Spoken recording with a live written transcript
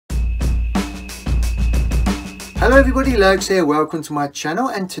Hello everybody, Lurks here, welcome to my channel,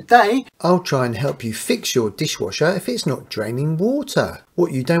 and today I'll try and help you fix your dishwasher if it's not draining water.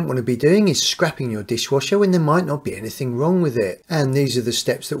 What you don't want to be doing is scrapping your dishwasher when there might not be anything wrong with it. And these are the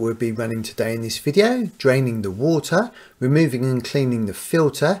steps that we'll be running today in this video: draining the water, removing and cleaning the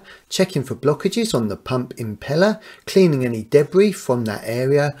filter, checking for blockages on the pump impeller, cleaning any debris from that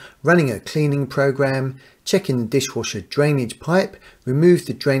area, running a cleaning program, checking the dishwasher drainage pipe, remove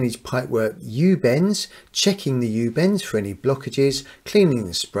the drainage pipework U-bends, checking the U-bends for any blockages, cleaning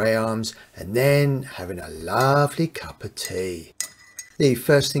the spray arms, and then having a lovely cup of tea. The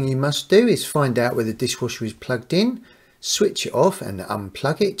first thing you must do is find out where the dishwasher is plugged in, switch it off and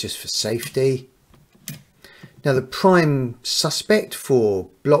unplug it just for safety. Now, the prime suspect for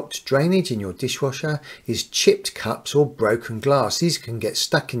blocked drainage in your dishwasher is chipped cups or broken glass. These can get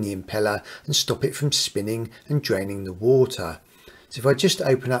stuck in the impeller and stop it from spinning and draining the water. So if I just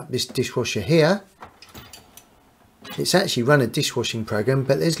open up this dishwasher here, it's actually run a dishwashing program,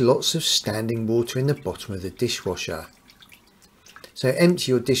 but there's lots of standing water in the bottom of the dishwasher. So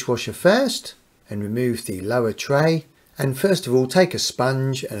empty your dishwasher first and remove the lower tray. And first of all, take a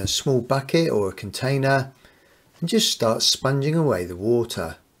sponge and a small bucket or a container and just start sponging away the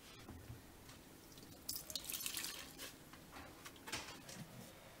water.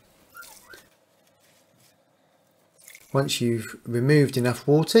 Once you've removed enough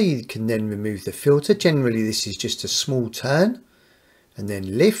water, you can then remove the filter. Generally this is just a small turn, and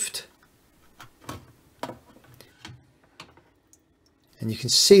then lift. And you can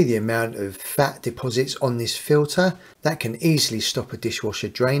see the amount of fat deposits on this filter. That can easily stop a dishwasher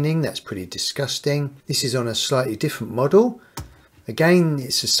draining. That's pretty disgusting. This is on a slightly different model. Again,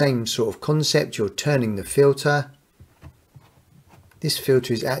 it's the same sort of concept. You're turning the filter. This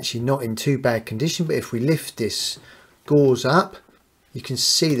filter is actually not in too bad condition, but if we lift this gauze up, you can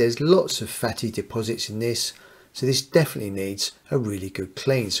see there's lots of fatty deposits in this. So this definitely needs a really good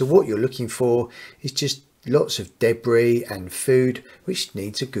clean. So what you're looking for is just lots of debris and food which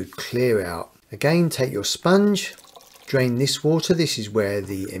needs a good clear out. Again, take your sponge, drain this water. This is where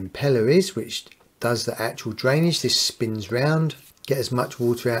the impeller is, which does the actual drainage. This spins round. Get as much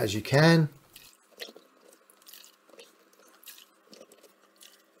water out as you can.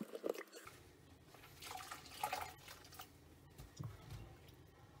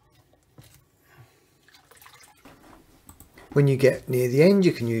 When you get near the end,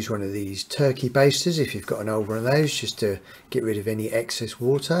 you can use one of these turkey basters if you've got an old one of those, just to get rid of any excess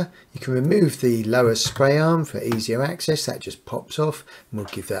water. You can remove the lower spray arm for easier access. That just pops off, and we'll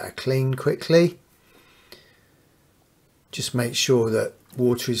give that a clean quickly. Just make sure that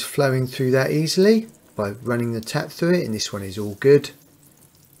water is flowing through that easily by running the tap through it, and this one is all good.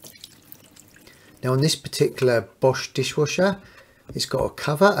 Now on this particular Bosch dishwasher, it's got a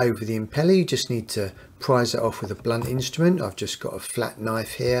cover over the impeller. You just need to prise it off with a blunt instrument. I've just got a flat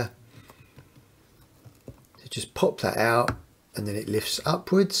knife here. So just pop that out and then it lifts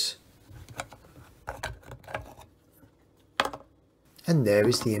upwards. And there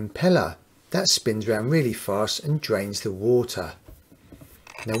is the impeller. That spins around really fast and drains the water.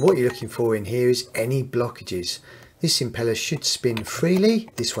 Now what you're looking for in here is any blockages. This impeller should spin freely.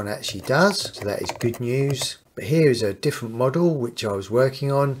 This one actually does, so that is good news. But here is a different model which I was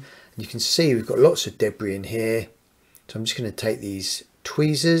working on, and you can see we've got lots of debris in here. So I'm just going to take these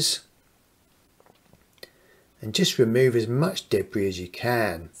tweezers and just remove as much debris as you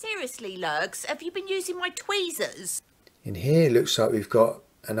can. Seriously, Lurks, have you been using my tweezers? In here it looks like we've got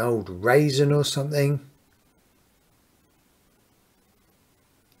an old raisin or something.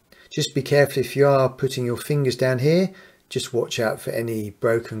 Just be careful if you are putting your fingers down here. Just watch out for any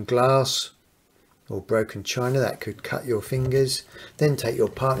broken glass or broken china that could cut your fingers. Then take your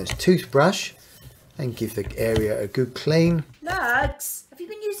partner's toothbrush and give the area a good clean. Lurks, have you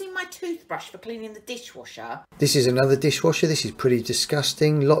been using my toothbrush for cleaning the dishwasher? This is another dishwasher. This is pretty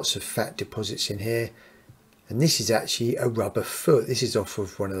disgusting. Lots of fat deposits in here. And this is actually a rubber foot. This is off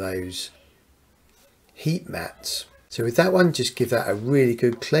of one of those heat mats. So with that one, just give that a really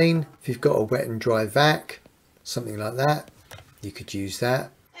good clean. If you've got a wet and dry vac, something like that, you could use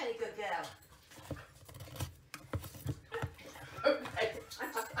that. Very good girl.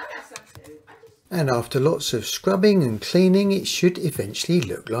 And after lots of scrubbing and cleaning, it should eventually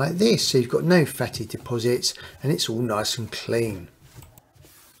look like this. So you've got no fatty deposits and it's all nice and clean.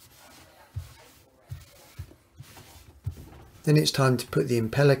 Then it's time to put the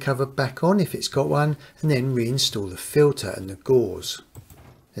impeller cover back on if it's got one, and then reinstall the filter and the gauze.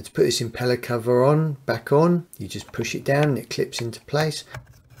 Now to put this impeller cover on, back on, you just push it down and it clips into place.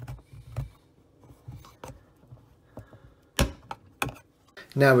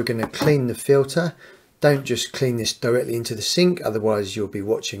 Now we're going to clean the filter. Don't just clean this directly into the sink, otherwise you'll be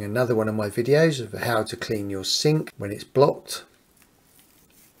watching another one of my videos of how to clean your sink when it's blocked.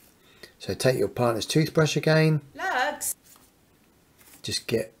 So take your partner's toothbrush again. Lugs. Just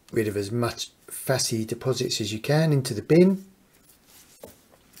get rid of as much fassy deposits as you can into the bin.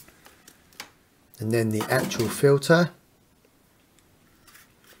 And then the actual filter.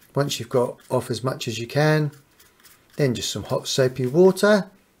 Once you've got off as much as you can, then just some hot soapy water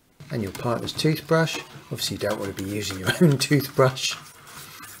and your partner's toothbrush. Obviously you don't want to be using your own toothbrush.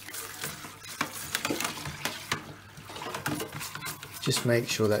 Just make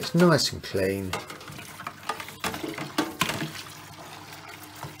sure that's nice and clean.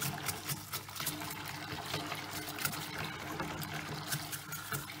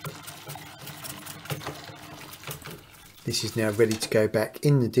 This is now ready to go back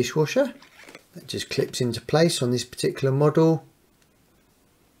in the dishwasher. That just clips into place on this particular model.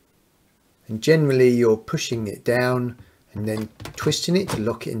 And generally you're pushing it down and then twisting it to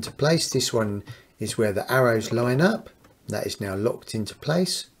lock it into place. This one is where the arrows line up. That is now locked into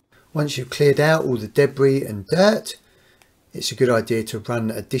place. Once you've cleared out all the debris and dirt, it's a good idea to run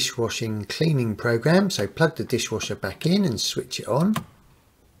a dishwashing cleaning program. So plug the dishwasher back in and switch it on.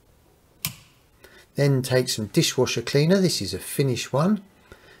 Then take some dishwasher cleaner. This is a finish one.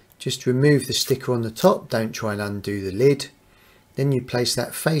 Just remove the sticker on the top. Don't try and undo the lid. Then you place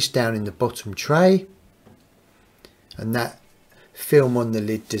that face down in the bottom tray. And that film on the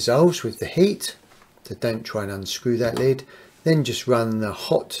lid dissolves with the heat. So don't try and unscrew that lid. Then just run the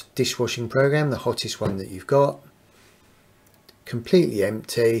hot dishwashing program, the hottest one that you've got. Completely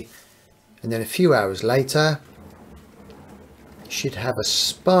empty. And then a few hours later, should have a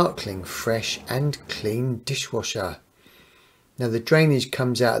sparkling fresh and clean dishwasher. Now the drainage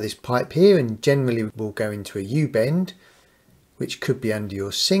comes out of this pipe here and generally will go into a U-bend, which could be under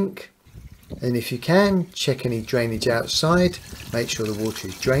your sink. And if you can, check any drainage outside, make sure the water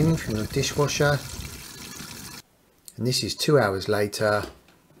is draining from your dishwasher. And this is 2 hours later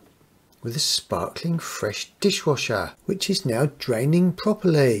with a sparkling fresh dishwasher, which is now draining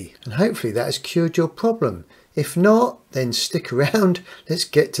properly. And hopefully that has cured your problem. If not, then stick around. Let's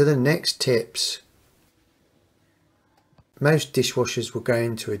get to the next tips. Most dishwashers will go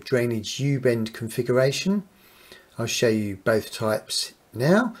into a drainage U-bend configuration. I'll show you both types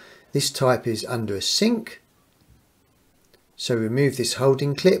now. This type is under a sink. So remove this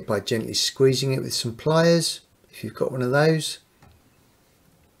holding clip by gently squeezing it with some pliers, if you've got one of those.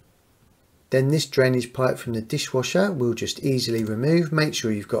 Then this drainage pipe from the dishwasher will just easily remove. Make sure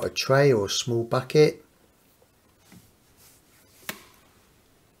you've got a tray or a small bucket.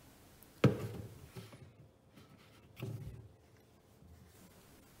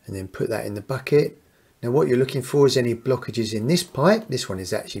 And then put that in the bucket. Now what you're looking for is any blockages in this pipe. This one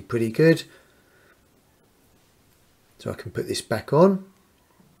is actually pretty good. So I can put this back on.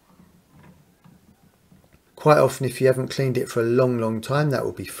 Quite often if you haven't cleaned it for a long time, that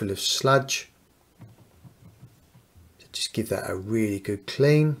will be full of sludge. So just give that a really good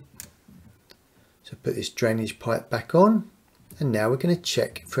clean. So put this drainage pipe back on. And now we're going to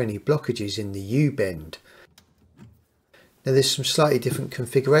check for any blockages in the U-bend. Now there's some slightly different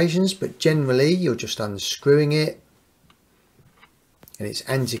configurations, but generally you're just unscrewing it and it's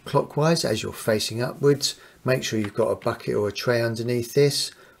anti-clockwise as you're facing upwards. Make sure you've got a bucket or a tray underneath this.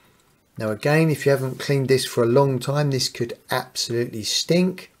 Now again, if you haven't cleaned this for a long time, this could absolutely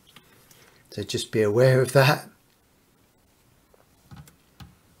stink. So just be aware of that.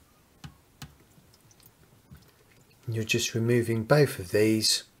 And you're just removing both of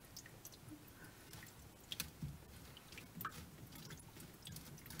these.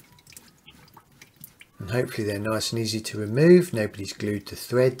 And hopefully they're nice and easy to remove. Nobody's glued the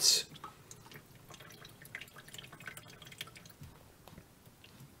threads.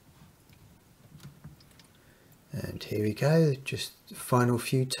 And here we go, just the final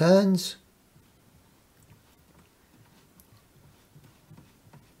few turns.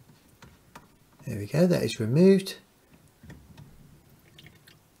 There we go, that is removed.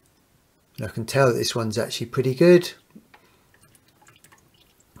 And I can tell that this one's actually pretty good.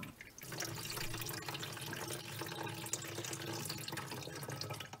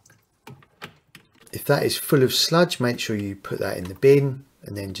 If that is full of sludge, make sure you put that in the bin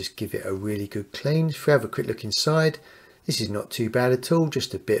and then just give it a really good clean. If we have a quick look inside, this is not too bad at all,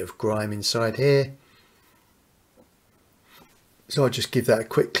 just a bit of grime inside here. So I'll just give that a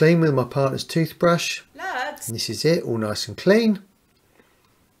quick clean with my partner's toothbrush. Lugs. And this is it, all nice and clean.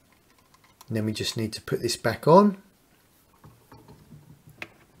 And then we just need to put this back on.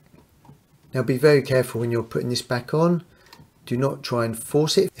 Now be very careful when you're putting this back on. Do not try and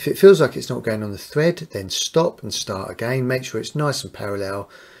force it. If it feels like it's not going on the thread, then stop and start again. Make sure it's nice and parallel.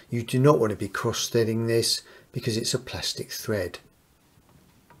 You do not want to be cross-threading this because it's a plastic thread.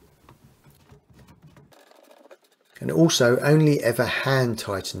 And also only ever hand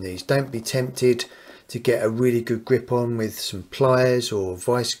tighten these. Don't be tempted to get a really good grip on with some pliers or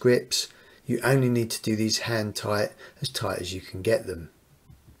vice grips. You only need to do these hand tight as you can get them.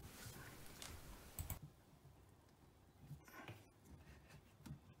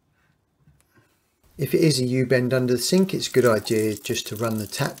 If it is a U-bend under the sink, it's a good idea just to run the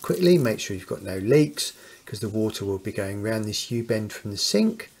tap quickly. Make sure you've got no leaks because the water will be going around this U-bend from the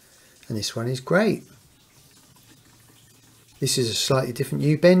sink. And this one is great. This is a slightly different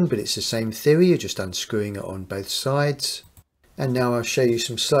U-bend, but it's the same theory. You're just unscrewing it on both sides. And now I'll show you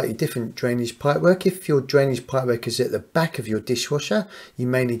some slightly different drainage pipework. If your drainage pipework is at the back of your dishwasher, you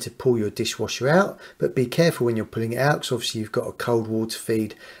may need to pull your dishwasher out, but be careful when you're pulling it out because obviously you've got a cold water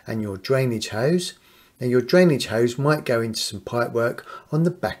feed and your drainage hose. Now your drainage hose might go into some pipework on the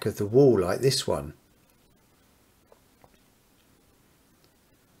back of the wall like this one.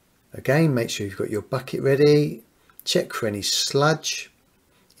 Again, make sure you've got your bucket ready. Check for any sludge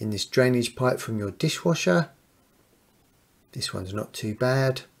in this drainage pipe from your dishwasher. This one's not too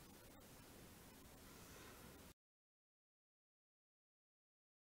bad.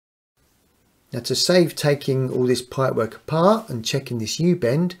 Now to save taking all this pipework apart and checking this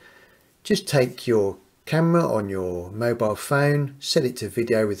U-bend, just take your camera on your mobile phone, set it to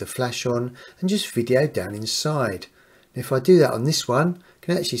video with the flash on and just video down inside. And if I do that on this one, you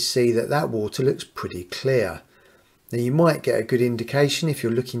can actually see that that water looks pretty clear. Now you might get a good indication if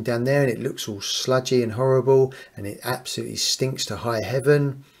you're looking down there and it looks all sludgy and horrible and it absolutely stinks to high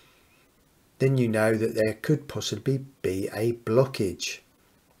heaven, then you know that there could possibly be a blockage.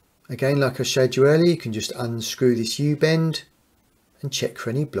 Again, like I showed you earlier, you can just unscrew this U-bend and check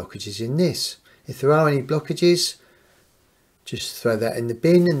for any blockages in this. If there are any blockages, just throw that in the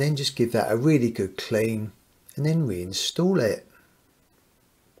bin and then just give that a really good clean and then reinstall it.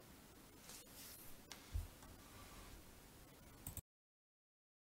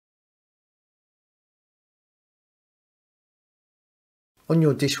 On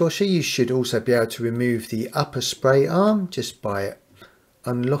your dishwasher, you should also be able to remove the upper spray arm just by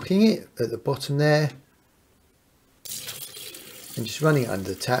unlocking it at the bottom there and just running it under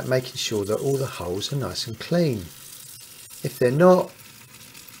the tap, making sure that all the holes are nice and clean. If they're not,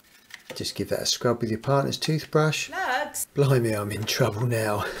 just give that a scrub with your partner's toothbrush. Nugs. Blimey, I'm in trouble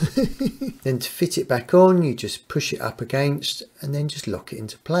now. Then to fit it back on, you just push it up against and then just lock it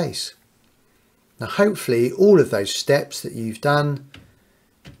into place. Now hopefully all of those steps that you've done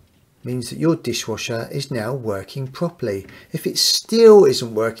means that your dishwasher is now working properly. If it still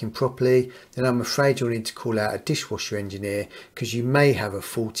isn't working properly, then I'm afraid you'll need to call out a dishwasher engineer because you may have a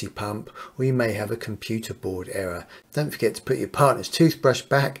faulty pump or you may have a computer board error. Don't forget to put your partner's toothbrush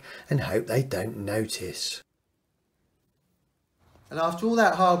back and hope they don't notice. And after all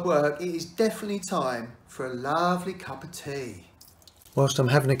that hard work, it is definitely time for a lovely cup of tea. Whilst I'm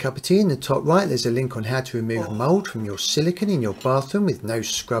having a cup of tea, in the top right there's a link on how to remove mould from your silicone in your bathroom with no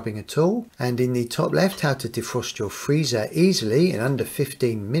scrubbing at all. And in the top left, how to defrost your freezer easily in under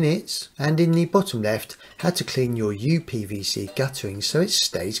 15 minutes. And in the bottom left, how to clean your UPVC guttering so it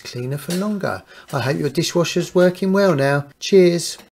stays cleaner for longer. I hope your dishwasher's working well now. Cheers!